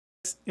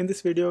In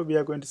this video, we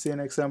are going to see an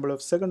example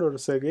of second order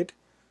circuit.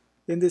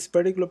 In this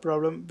particular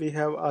problem, we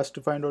have asked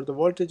to find out the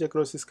voltage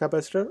across this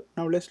capacitor.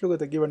 Now let's look at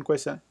the given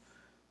question.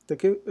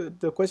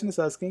 The question is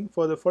asking,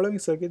 for the following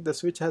circuit, the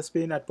switch has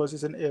been at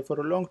position A for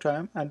a long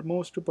time and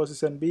moves to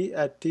position B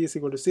at t is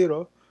equal to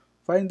 0.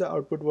 Find the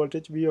output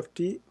voltage V of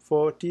t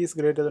for t is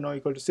greater than or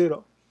equal to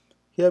 0.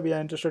 Here we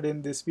are interested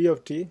in this V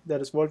of t,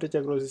 that is voltage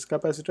across this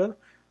capacitor.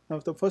 Now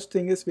the first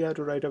thing is we have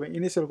to write our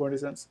initial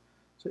conditions.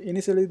 So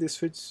initially this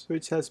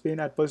switch has been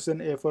at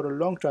position A for a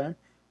long time.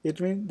 It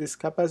means this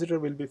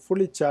capacitor will be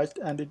fully charged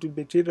and it will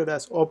be treated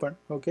as open.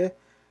 Okay,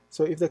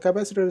 so if the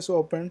capacitor is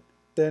open,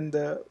 then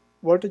the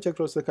voltage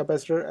across the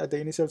capacitor at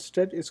the initial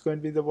state is going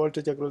to be the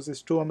voltage across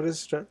this 2 ohm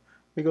resistor,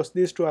 because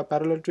these two are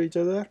parallel to each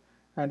other,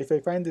 and if I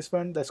find this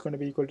one, that's going to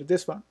be equal to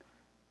this one.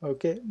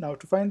 Okay, now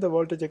to find the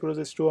voltage across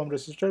this 2 ohm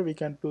resistor, we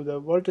can do the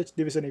voltage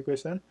division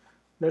equation.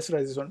 Let's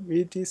write this one.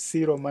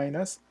 Vt0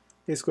 minus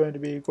is going to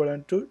be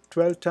equivalent to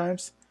 12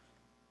 times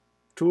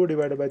 2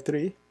 divided by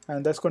 3,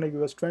 and that's going to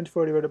give us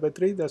 24 divided by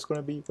 3. That's going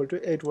to be equal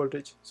to 8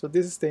 voltage. So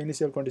this is the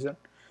initial condition.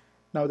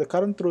 Now the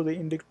current through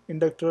the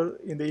inductor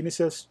in the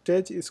initial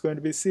stage is going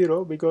to be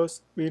 0,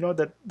 because we know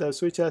that the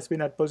switch has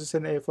been at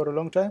position A for a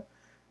long time,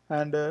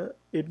 and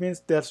it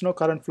means there's no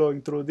current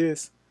flowing through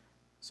this.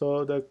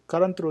 So the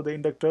current through the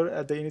inductor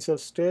at the initial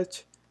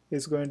stage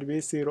is going to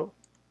be 0.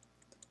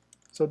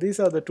 So these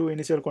are the two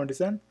initial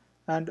conditions,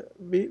 and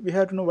we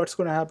have to know what's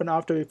going to happen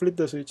after we flip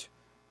the switch.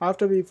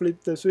 After we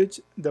flip the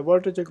switch, the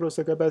voltage across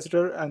the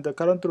capacitor and the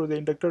current through the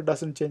inductor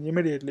doesn't change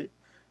immediately.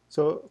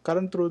 So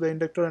current through the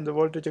inductor and the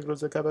voltage across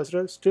the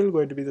capacitor still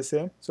going to be the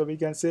same. So we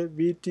can say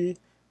Vt,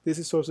 this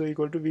is also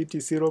equal to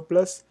Vt0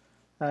 plus,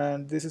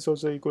 and this is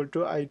also equal to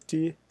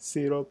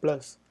It0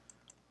 plus.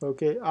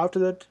 Okay, after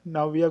that,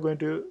 now we are going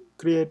to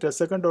create a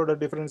second order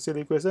differential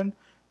equation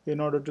in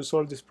order to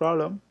solve this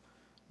problem.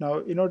 Now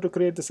in order to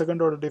create the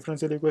second order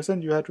differential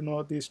equation, you have to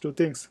know these two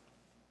things.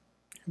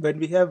 When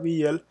we have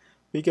VL,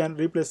 we can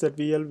replace that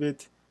VL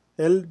with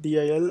L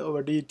dIL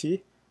over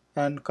dt,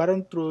 and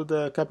current through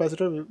the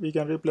capacitor we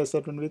can replace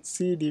that one with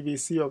C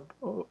dVc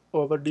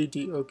over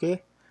dt.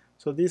 Okay,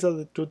 so these are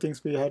the two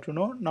things we have to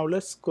know. Now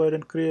let's go ahead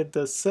and create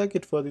the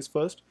circuit for this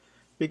first,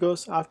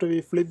 because after we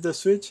flip the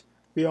switch,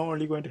 we are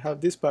only going to have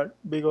this part,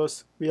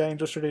 because we are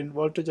interested in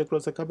voltage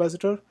across the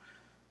capacitor,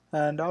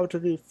 and after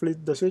we flip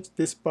the switch,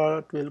 this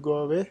part will go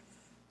away,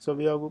 so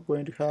we are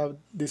going to have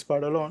this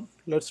part alone.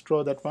 Let's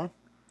draw that one.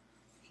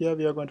 Here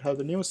we are going to have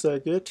the new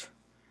circuit,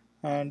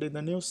 and in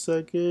the new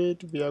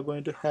circuit we are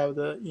going to have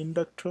the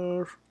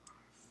inductor.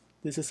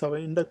 This is our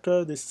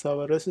inductor, this is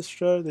our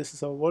resistor, this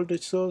is our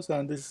voltage source,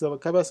 and this is our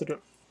capacitor.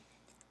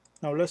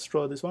 Now let's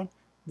draw this one.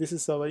 This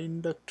is our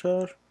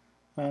inductor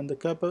and the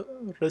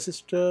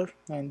resistor,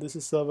 and this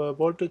is our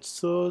voltage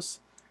source,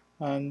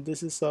 and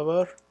this is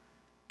our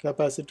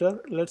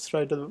capacitor. Let's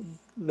write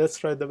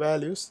the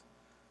values.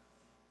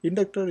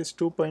 Inductor is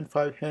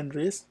 2.5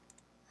 henries,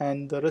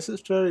 and the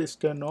resistor is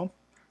 10 ohm,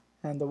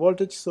 and the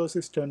voltage source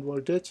is 10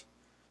 voltage,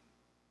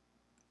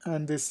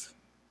 and this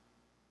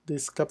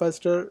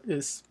capacitor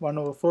is 1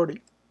 over 40,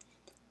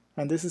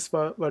 and this is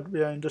what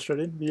we are interested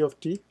in, V of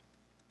t.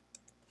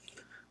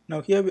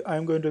 Now here I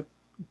am going to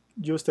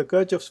use the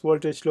Kirchhoff's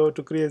voltage law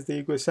to create the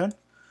equation,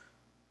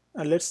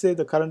 and let's say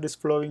the current is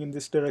flowing in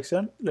this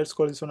direction. Let's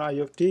call this one I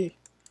of t,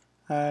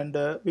 and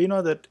we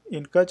know that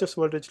in Kirchhoff's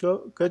voltage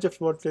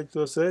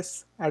law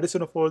says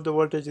addition of all the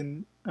voltage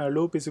in a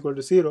loop is equal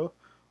to 0,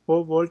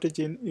 or voltage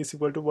in is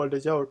equal to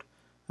voltage out.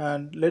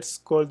 And let's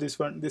call this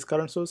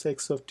current source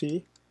X of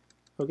t.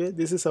 Okay,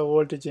 this is our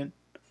voltage in.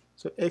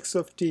 So X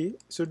of t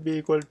should be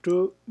equal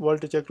to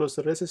voltage across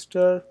the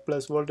resistor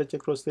plus voltage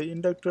across the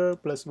inductor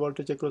plus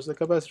voltage across the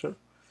capacitor.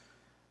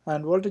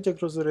 And voltage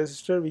across the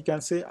resistor, we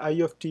can say I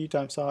of t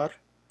times R,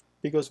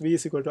 because V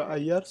is equal to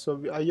IR.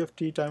 So I of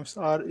t times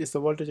R is the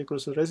voltage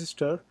across the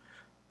resistor,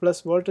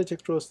 plus voltage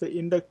across the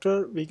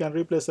inductor, we can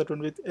replace that one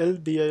with L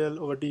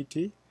dIL over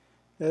dt.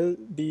 L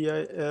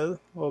dIL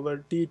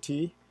over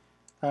dt,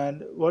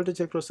 and voltage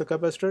across the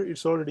capacitor,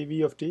 it's already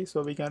V of t,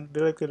 so we can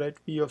directly write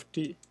V of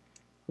t.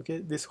 Okay,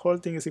 this whole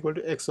thing is equal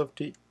to X of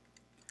t.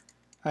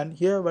 And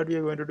here what we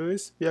are going to do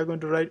is we are going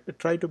to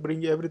try to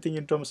bring everything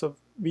in terms of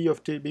V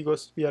of t,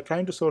 because we are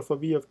trying to solve for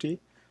V of t.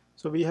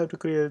 So we have to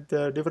create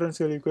the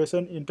differential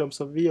equation in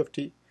terms of V of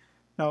t.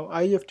 Now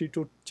I of t,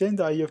 to change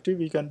the I of t,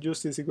 we can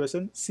use this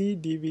equation C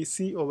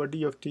dVc over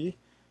d of t.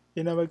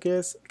 In our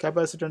case,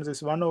 capacitance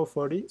is 1 over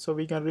 40, so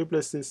we can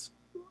replace this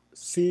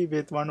C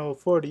with 1 over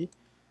 40.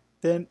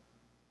 Then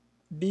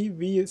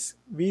dV is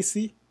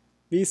Vc.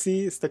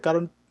 Vc is the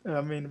current,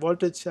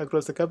 voltage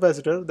across the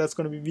capacitor. That's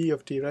going to be V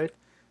of t, right?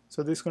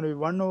 So this is going to be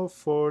 1 over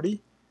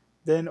 40.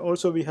 Then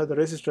also we have the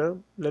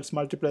resistor. Let's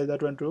multiply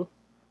that one to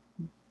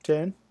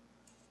 10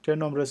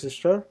 ohm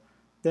resistor.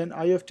 Then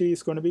I of t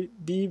is going to be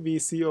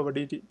dVc over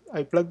dt.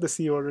 I plugged the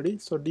C already,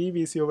 so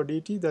dVc over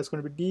dt, that's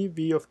going to be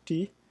dV of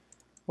t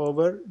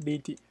over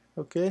dt.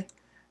 Okay,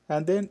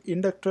 and then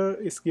inductor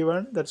is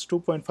given, that's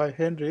 2.5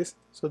 henries,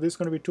 so this is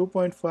going to be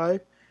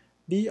 2.5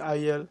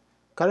 dIL.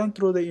 current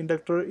through the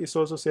inductor is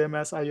also same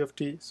as I of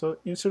t. So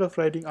instead of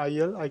writing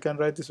IL, I can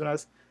write this one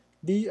as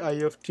di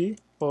of t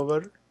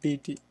over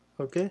dt.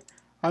 Okay,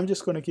 I'm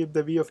just going to keep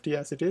the v of t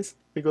as it is,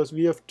 because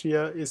v of t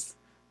is,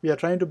 we are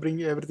trying to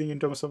bring everything in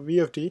terms of v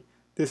of t.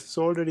 This is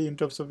already in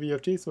terms of v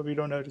of t, so we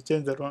don't have to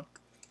change that one.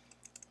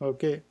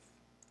 Okay,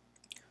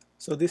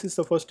 so this is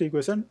the first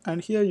equation,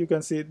 and here you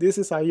can see this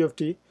is I of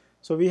t,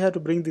 so we have to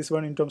bring this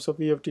one in terms of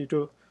v of t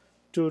too.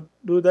 To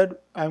do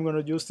that, I'm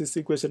going to use this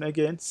equation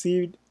again.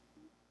 C,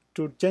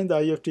 to change the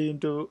I of t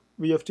into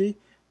v of t,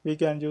 we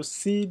can use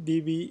c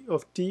dv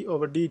of t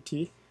over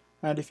dt,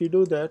 and if you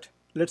do that,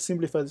 let's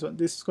simplify this one.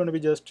 This is going to be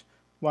just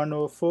 1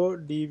 over 4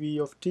 dv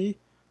of t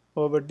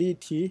over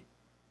dt,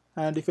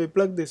 and if I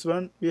plug this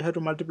one, we have to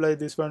multiply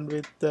this one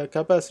with the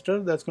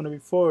capacitor. That's going to be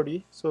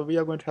 40, so we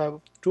are going to have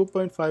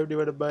 2.5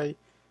 divided by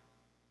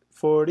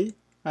 40,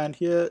 and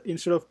here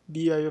instead of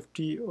di of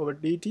t over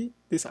dt,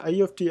 this I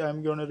of t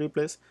I'm going to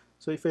replace.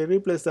 So if I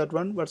replace that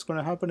one, what's going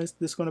to happen is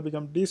this is going to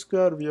become d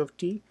square v of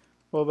t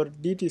over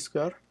dt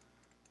square,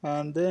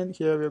 and then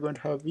here we're going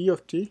to have v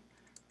of t,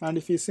 and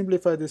if you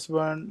simplify this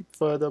one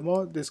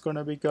furthermore, this is going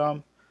to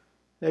become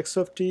x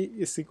of t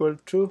is equal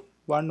to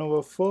 1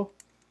 over 4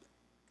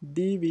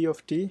 dv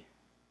of t.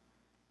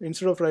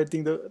 Instead of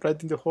writing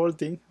the whole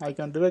thing, I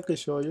can directly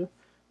show you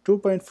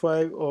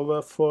 2.5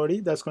 over 40,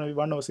 that's going to be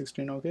 1 over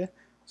 16. Okay,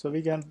 so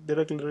we can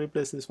directly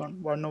replace this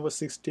one, 1 over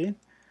 16.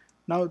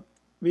 Now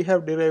we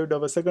have derived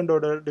our second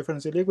order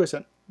differential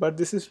equation, but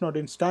this is not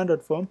in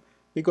standard form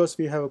because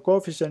we have a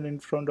coefficient in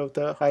front of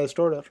the highest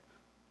order,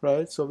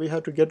 right? So we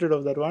have to get rid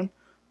of that one.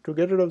 To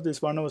get rid of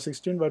this 1 over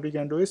 16, what we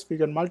can do is we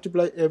can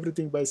multiply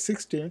everything by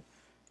 16.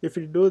 If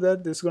we do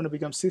that, this is going to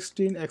become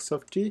 16x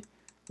of t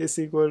is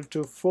equal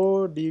to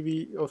 4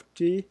 dv of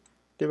t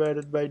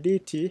divided by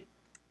dt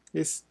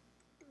is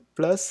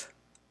plus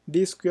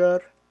d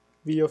square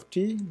v of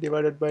t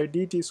divided by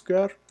dt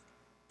square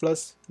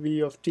plus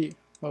v of t.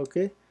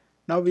 Okay,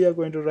 now we are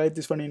going to write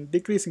this one in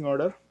decreasing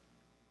order.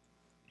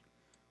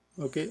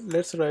 Okay,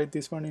 let's write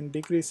this one in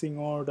decreasing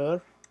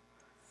order.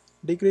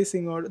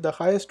 Decreasing order, the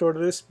highest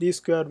order is d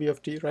square v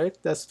of t, right?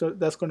 That's going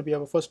to be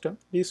our first term,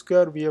 d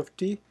square v of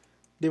t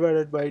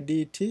divided by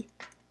dt,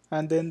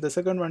 and then the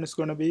second one is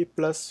going to be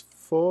plus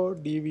 4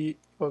 dv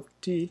of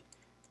t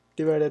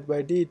divided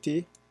by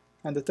dt,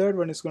 and the third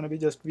one is going to be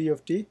just v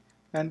of t,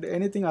 and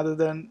anything other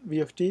than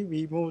v of t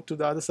we move to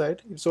the other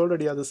side. It's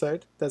already other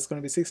side. That's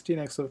going to be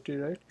 16x of t,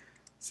 right?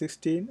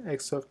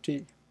 16x of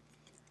t.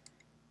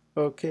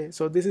 Okay,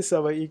 so this is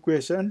our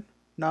equation.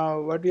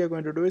 Now what we are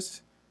going to do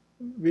is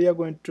we are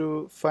going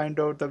to find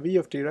out the v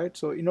of t, right?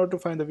 So in order to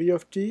find the v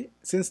of t,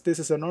 since this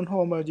is a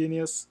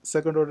non-homogeneous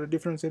second order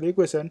differential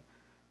equation,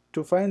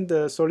 to find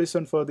the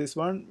solution for this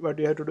one, what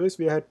we have to do is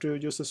we have to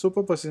use the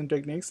superposition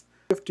techniques.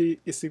 V of t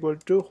is equal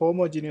to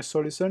homogeneous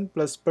solution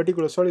plus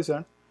particular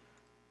solution.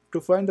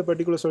 To find the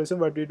particular solution,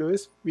 what we do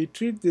is we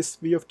treat this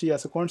v of t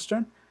as a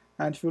constant,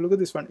 and if you look at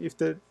this one,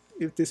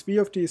 if this v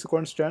of t is a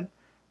constant,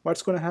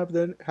 what's going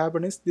to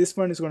happen is this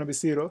one is going to be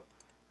 0,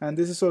 and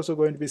this is also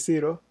going to be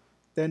 0.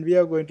 Then we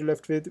are going to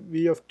left with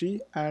v of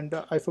t, and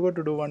I forgot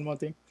to do one more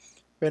thing.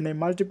 When I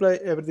multiply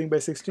everything by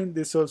 16,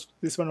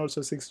 this one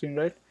also 16,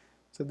 right?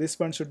 So this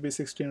one should be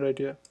 16 right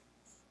here.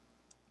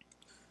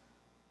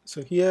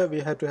 So here we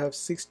have to have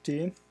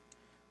 16.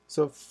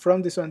 So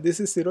from this one, this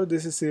is 0,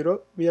 this is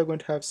 0. We are going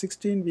to have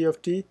 16 v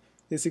of t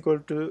is equal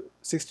to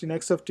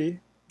 16x of t.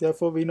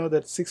 Therefore, we know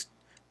that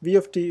v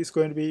of t is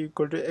going to be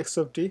equal to x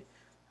of t,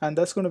 and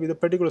that's going to be the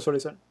particular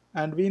solution.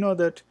 And we know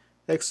that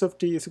x of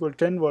t is equal to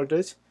 10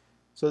 voltage.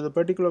 So the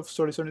particular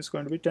solution is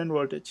going to be 10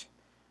 voltage.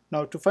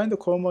 Now to find the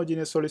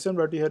homogeneous solution,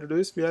 what we have to do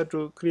is we have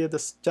to create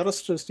the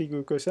characteristic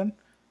equation,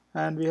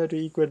 and we have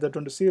to equate that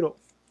one to 0.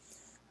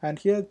 And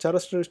here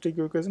characteristic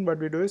equation, what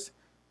we do is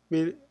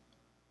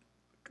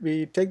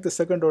we take the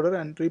second order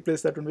and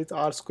replace that one with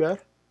r square,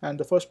 and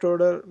the first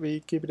order we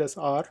keep it as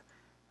r,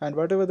 and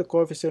whatever the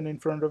coefficient in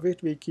front of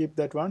it we keep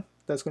that one.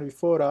 That's going to be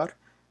 4r,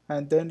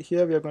 and then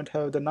here we are going to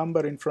have the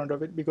number in front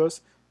of it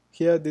because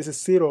here this is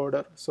 0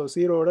 order. So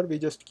 0 order, we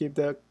just keep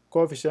the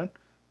coefficient.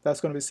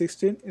 That's going to be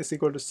 16 is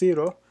equal to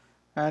 0,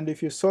 and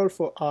if you solve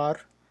for r,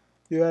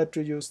 you have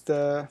to use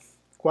the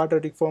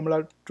quadratic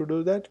formula to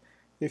do that.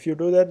 If you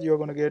do that, you're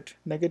going to get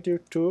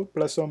negative 2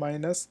 plus or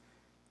minus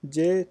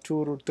j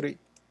 2 root 3.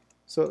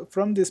 So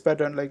from this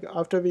pattern, like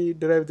after we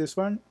derive this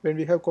one, when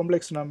we have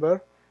complex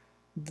number,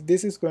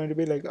 this is going to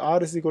be like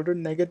r is equal to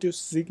negative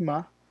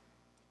sigma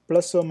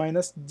plus or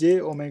minus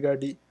j omega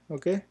d.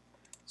 Okay,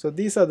 so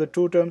these are the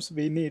two terms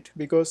we need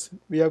because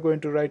we are going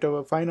to write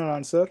our final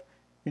answer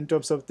in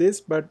terms of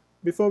this. But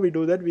before we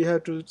do that, we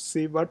have to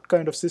see what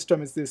kind of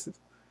system is this.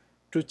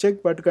 To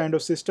check what kind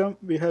of system,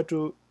 we have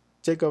to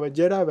check our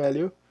zeta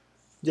value.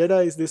 Zeta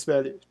is this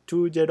value,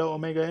 2 zeta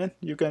omega n.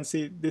 You can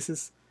see this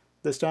is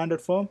the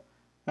standard form,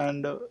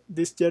 and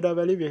this zeta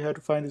value we have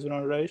to find this one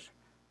out, right?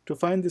 To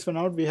find this one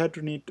out, we have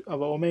to need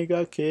our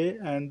omega k,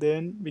 and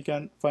then we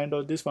can find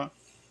out this one.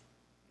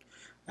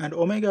 And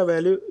omega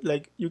value,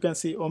 like you can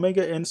see,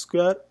 omega n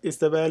square is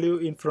the value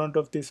in front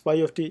of this y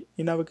of t,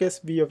 in our case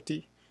v of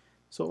t.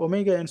 So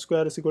omega n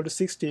square is equal to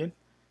 16.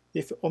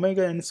 If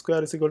omega n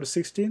square is equal to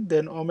 16,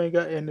 then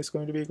omega n is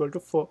going to be equal to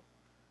 4.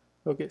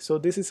 Okay, so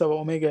this is our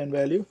omega n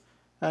value,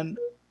 and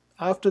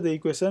after the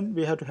equation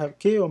we have to have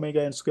k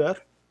omega n square.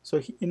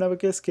 So in our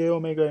case, k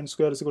omega n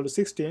square is equal to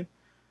 16,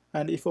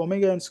 and if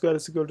omega n square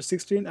is equal to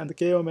 16 and the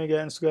k omega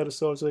n square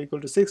is also equal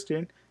to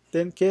 16,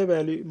 then k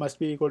value must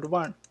be equal to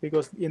 1,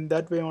 because in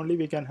that way only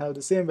we can have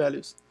the same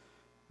values.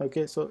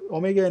 Okay, so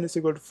omega n is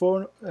equal to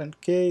 4 and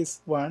k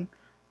is 1.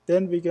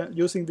 Then we can,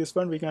 using this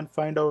one, we can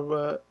find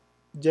our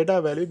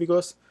zeta value,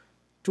 because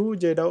 2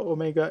 zeta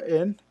omega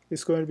n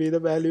is going to be the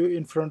value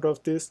in front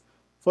of this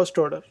first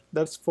order,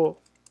 that's 4.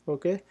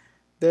 Okay,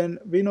 then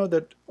we know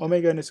that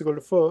omega n is equal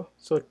to 4,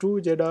 so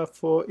 2 zeta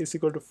 4 is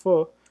equal to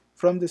 4.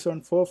 From this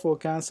one, 4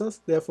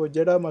 cancels, therefore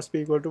zeta must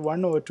be equal to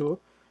 1 over 2.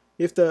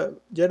 If the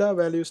zeta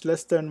value is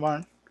less than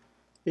 1,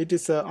 it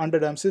is an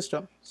underdamped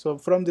system. So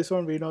from this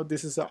one we know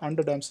this is an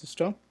underdamped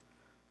system.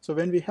 So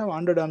when we have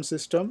underdamped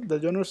system, the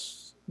general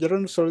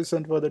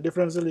solution for the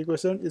differential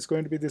equation is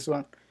going to be this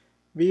one.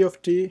 V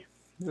of t,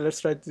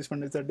 let's write this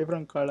one with a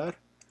different color.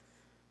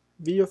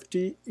 V of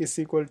t is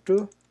equal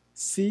to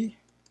c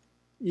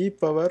e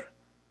power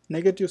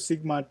negative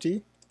sigma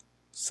t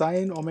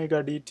sine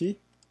omega dt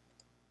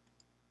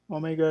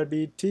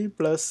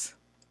plus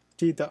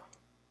theta.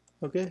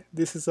 Okay,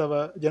 this is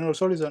our general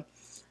solution.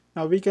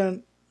 Now we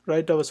can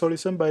write our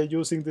solution by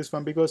using this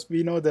one, because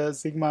we know the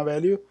sigma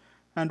value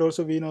and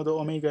also we know the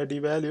omega d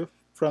value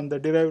from the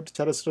derived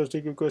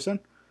characteristic equation.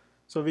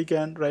 So we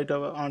can write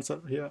our answer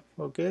here.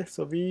 Okay,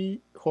 so V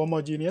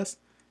homogeneous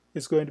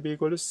is going to be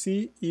equal to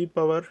c e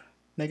power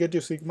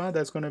negative sigma,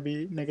 that's going to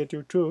be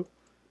negative 2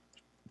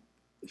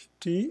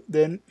 t,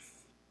 then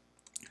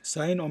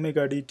sine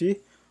omega dt.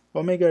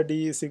 Omega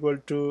d is equal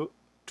to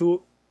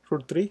 2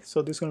 root 3,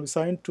 so this is going to be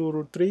sine 2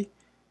 root 3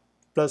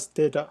 plus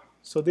theta.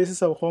 So this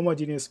is our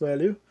homogeneous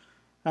value,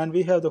 and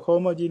we have the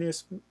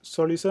homogeneous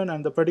solution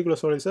and the particular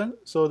solution.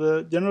 So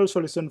the general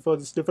solution for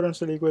this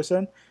differential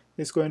equation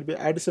is going to be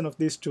addition of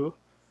these two.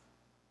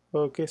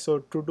 Okay, so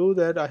to do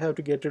that I have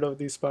to get rid of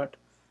this part.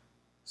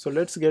 So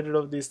let's get rid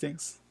of these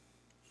things.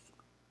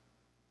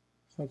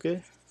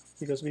 Okay,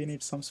 because we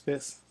need some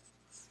space.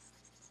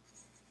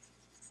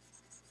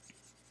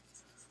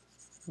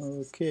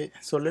 Okay,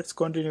 so let's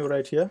continue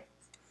right here.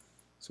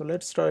 So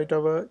let's write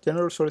our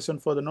general solution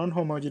for the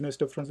non-homogeneous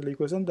differential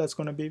equation. That's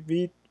going to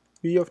be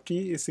v of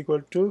t is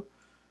equal to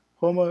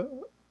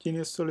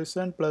homogeneous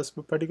solution plus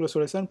particular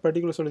solution.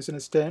 Particular solution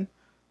is 10.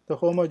 The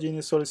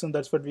homogeneous solution,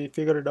 that's what we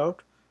figured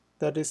out,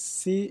 that is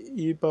c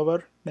e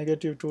power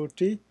negative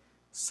 2t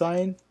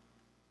sine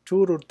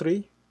 2 root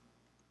 3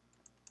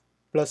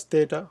 plus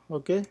theta.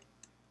 Okay,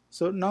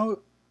 so now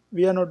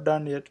we are not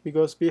done yet,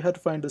 because we have to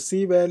find the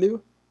c value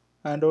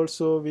and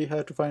also we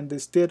have to find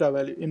this theta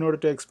value in order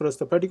to express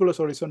the particular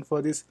solution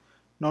for this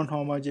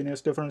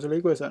non-homogeneous differential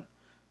equation.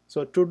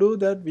 So to do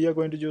that, we are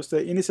going to use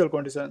the initial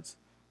conditions.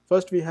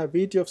 First we have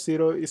Vt of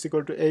 0 is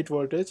equal to 8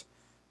 voltage.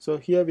 So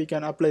here we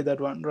can apply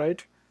that one,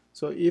 right?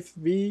 So if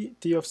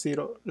Vt of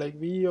 0, like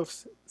V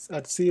of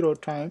at 0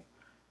 time,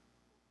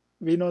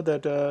 we know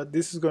that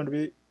this is going to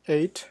be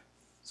 8.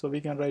 So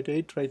we can write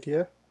 8 right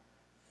here.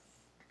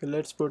 Okay,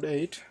 let's put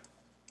 8,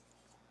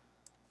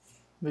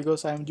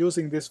 because I am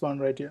using this one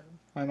right here.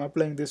 I am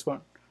applying this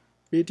one.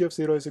 Vt of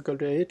 0 is equal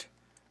to 8,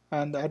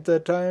 and at the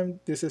time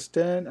this is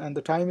 10 and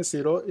the time is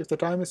 0. If the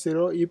time is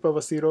 0, e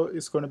power 0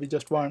 is going to be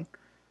just 1.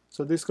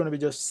 So this is going to be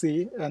just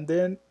c, and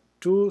then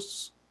 2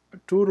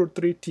 root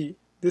 3 t.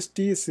 This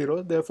t is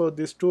 0, therefore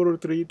this 2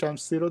 root 3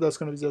 times 0, that's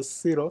going to be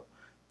just 0.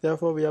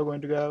 Therefore we are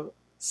going to have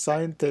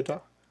sine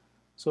theta.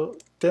 So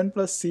 10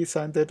 plus c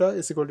sine theta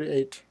is equal to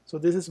 8. So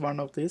this is one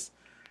of these.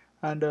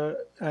 And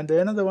the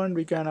another one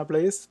we can apply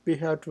is, we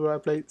have to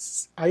apply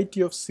it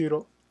of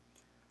 0.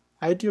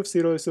 It of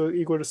 0 is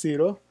equal to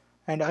 0,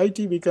 and it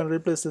we can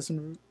replace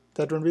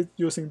that one with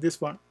using this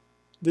one,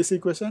 this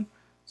equation.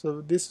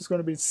 So this is going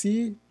to be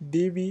c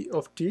dv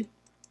of t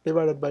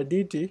divided by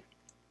dt,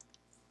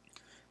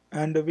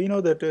 and we know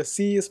that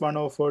c is 1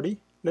 over 40.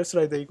 Let's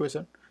write the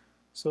equation.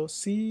 So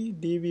c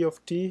dv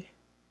of t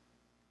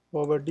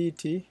over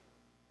dt,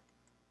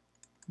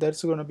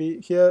 that's going to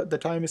be, here the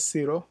time is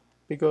 0,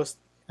 because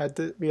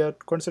we are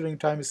considering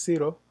time is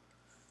 0.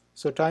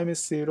 So time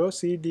is 0,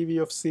 c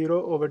dv of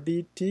 0 over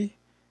dt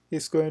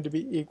is going to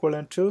be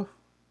equivalent to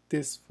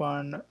this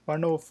one,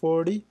 1 over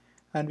 40,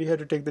 and we have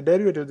to take the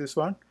derivative of this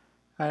one.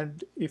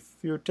 And if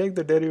you take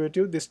the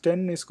derivative, this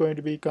 10 is going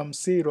to become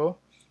 0,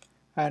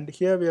 and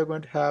here we are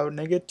going to have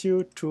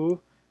negative 2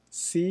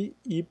 c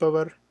e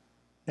power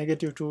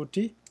negative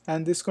 2t,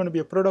 and this is going to be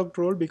a product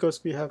rule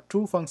because we have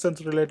two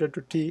functions related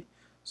to t.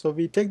 So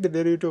we take the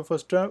derivative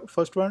of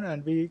first one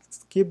and we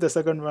keep the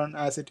second one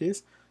as it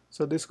is.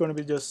 So this is going to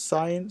be just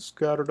sine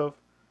square root of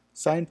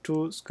sine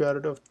 2 square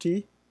root of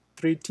t,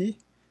 3t,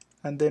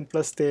 and then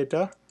plus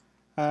theta.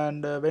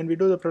 And when we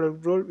do the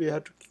product rule, we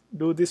have to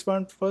do this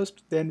one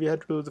first, then we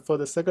have to do for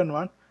the second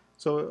one.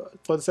 So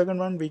for the second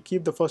one, we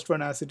keep the first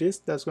one as it is.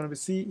 That's going to be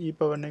c e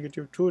power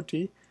negative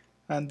 2t,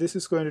 and this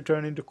is going to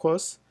turn into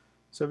cos.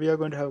 So we are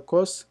going to have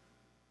cos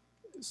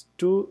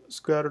 2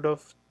 square root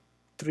of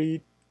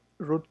 3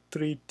 root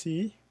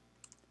 3t,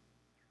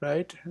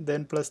 right,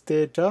 then plus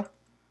theta,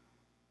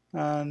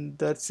 and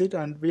that's it.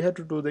 And we have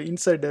to do the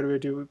inside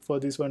derivative for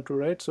this one too,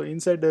 right? So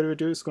inside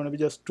derivative is going to be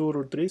just 2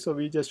 root 3, so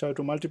we just have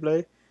to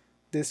multiply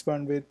this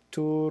one with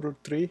 2 root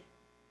 3,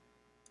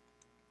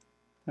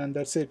 and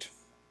that's it.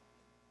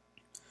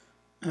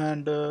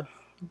 And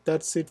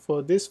that's it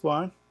for this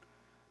one.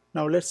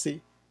 Now let's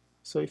see.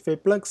 So if I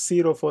plug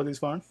 0 for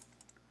this one,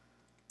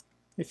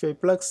 if I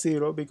plug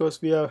 0,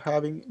 because we are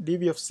having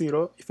dv of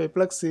 0, if I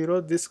plug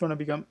 0, this is going to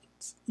become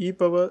e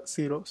power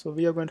 0. So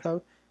we are going to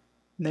have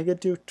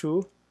negative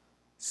 2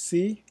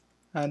 c,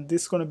 and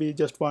this is going to be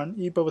just 1,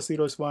 e power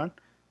 0 is 1.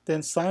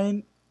 Then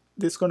sine,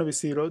 this is going to be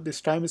 0,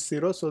 this time is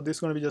 0, so this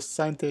is going to be just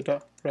sine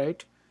theta,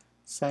 right?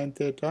 Sine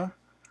theta.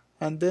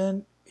 And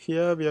then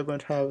here we are going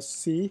to have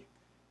c,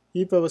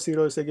 e power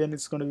 0 is again,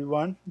 it's going to be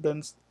 1.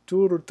 Then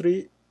 2 root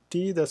 3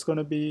 t, that's going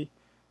to be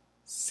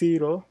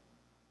 0.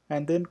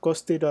 And then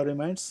cos theta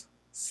remains,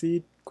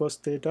 c cos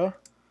theta.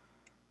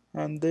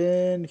 And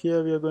then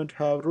here we are going to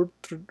have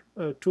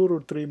 2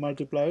 root 3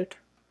 multiplied.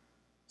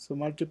 So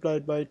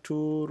multiplied by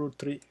 2 root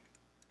 3.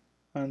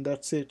 And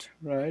that's it,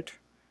 right?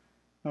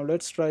 Now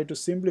let's try to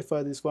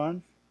simplify this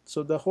one.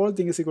 So the whole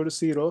thing is equal to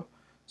 0.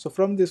 So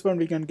from this one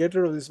we can get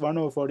rid of this 1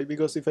 over 40,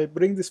 because if I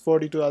bring this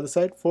 40 to the other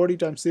side, 40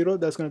 times 0,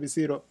 that's going to be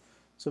 0.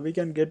 So we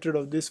can get rid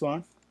of this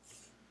one.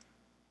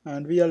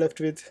 And we are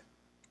left with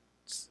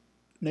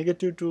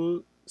negative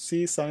 2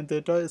 c sine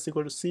theta is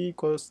equal to c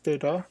cos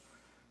theta.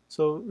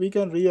 So we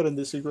can rearrange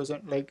this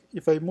equation. Like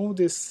if I move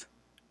this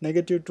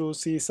negative 2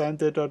 c sine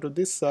theta to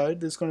this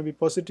side, this is going to be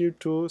positive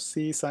 2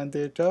 c sine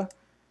theta.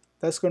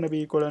 That's going to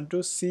be equivalent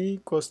to c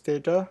cos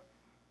theta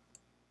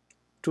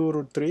 2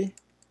 root 3.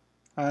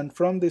 And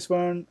from this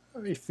one,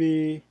 if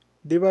we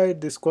divide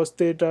this cos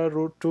theta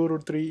root 2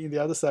 root 3 in the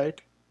other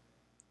side,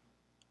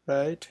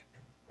 right,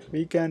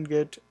 we can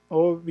get,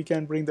 or we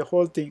can bring the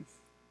whole thing,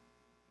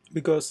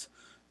 because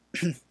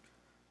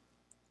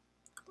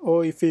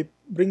or if we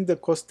bring the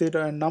cos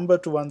theta and number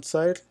to one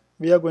side,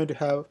 we are going to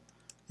have,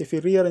 if we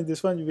rearrange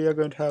this one, we are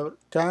going to have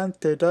tan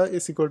theta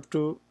is equal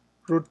to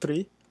root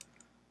 3.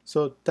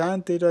 So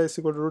tan theta is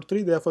equal to root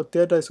 3, therefore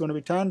theta is going to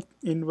be tan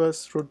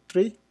inverse root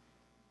 3.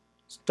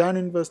 Tan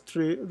inverse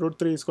root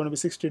 3 is going to be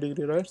 60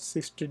 degree, right?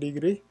 60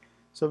 degree.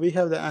 So we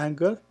have the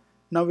angle.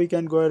 Now we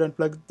can go ahead and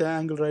plug the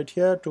angle right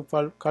here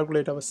to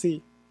calculate our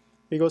c,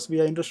 because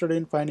we are interested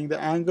in finding the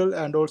angle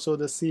and also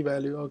the c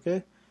value.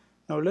 Okay,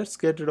 now let's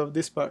get rid of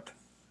this part.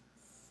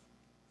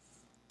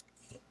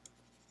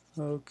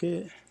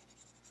 Okay,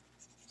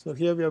 so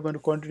here we are going to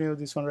continue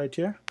this one right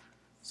here.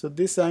 So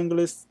this angle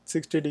is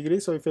 60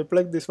 degrees. So if I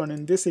plug this one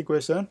in this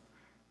equation,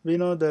 we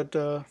know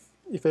that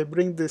if I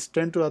bring this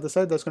 10 to the other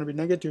side, that's going to be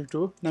negative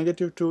 2.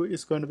 Negative 2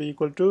 is going to be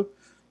equal to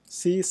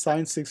c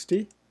sine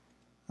 60,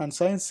 and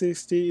sine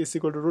 60 is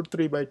equal to root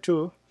 3 by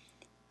 2.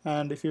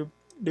 And if you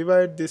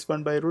divide this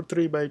one by root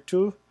 3 by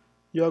 2,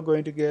 you are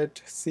going to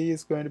get c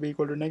is going to be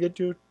equal to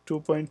negative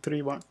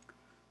 2.31.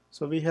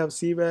 So we have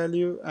c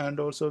value, and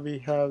also we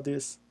have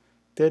this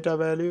theta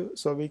value,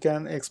 so we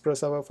can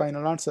express our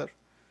final answer.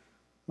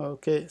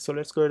 Okay, so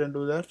let's go ahead and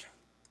do that.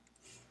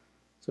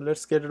 So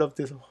let's get rid of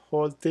this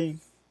whole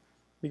thing,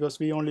 because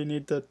we only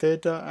need the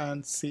theta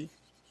and c.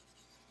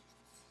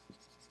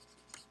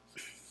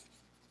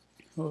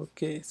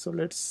 Okay, so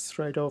let's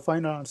write our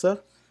final answer.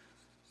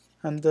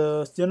 And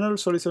the general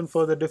solution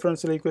for the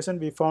differential equation,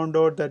 we found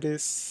out that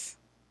is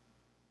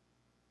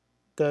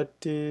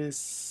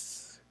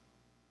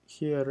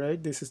here,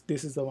 right? This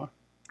is the one.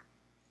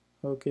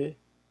 Okay,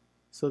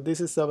 so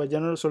this is our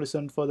general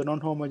solution for the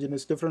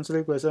non-homogeneous differential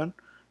equation.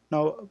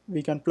 Now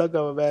we can plug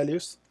our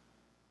values.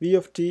 V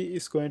of t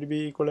is going to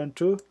be equivalent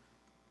to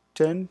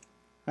 10,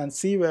 and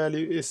c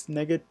value is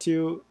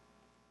negative.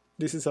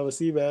 This is our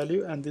c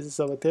value, and this is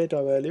our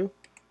theta value,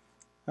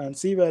 and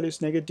c value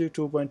is negative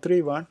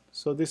 2.31.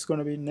 so this is going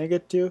to be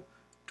negative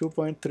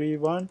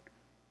 2.31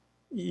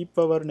 e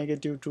power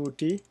negative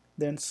 2t,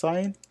 then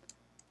sine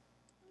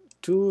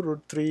 2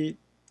 root 3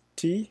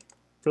 t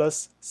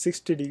plus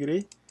 60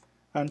 degree,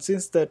 and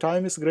since the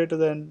time is greater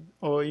than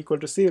or equal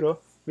to 0,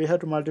 we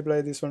have to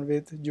multiply this one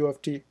with u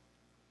of t.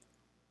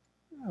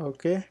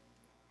 Okay,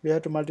 we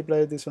have to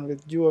multiply this one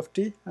with u of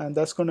t, and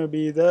that's going to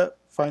be the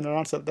final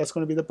answer. That's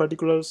going to be the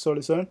particular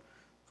solution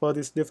for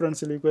this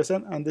differential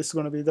equation, and this is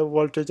going to be the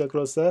voltage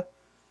across the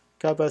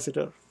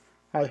capacitor.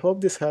 I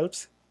hope this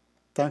helps.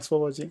 Thanks for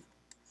watching.